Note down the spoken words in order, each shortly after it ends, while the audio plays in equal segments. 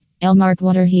Elmark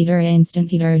water heater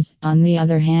instant heaters, on the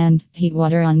other hand, heat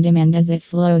water on demand as it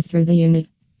flows through the unit.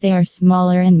 They are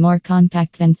smaller and more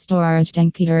compact than storage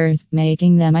tank heaters,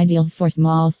 making them ideal for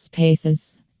small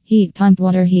spaces. Heat pump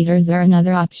water heaters are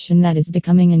another option that is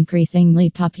becoming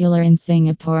increasingly popular in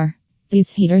Singapore.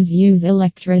 These heaters use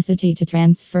electricity to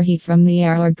transfer heat from the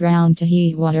air or ground to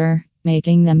heat water,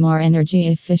 making them more energy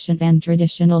efficient than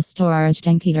traditional storage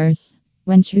tank heaters.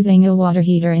 When choosing a water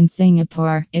heater in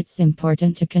Singapore, it's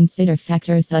important to consider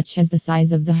factors such as the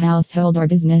size of the household or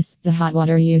business, the hot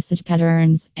water usage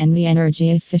patterns, and the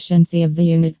energy efficiency of the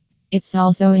unit. It's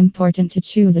also important to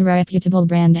choose a reputable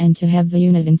brand and to have the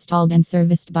unit installed and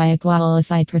serviced by a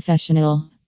qualified professional.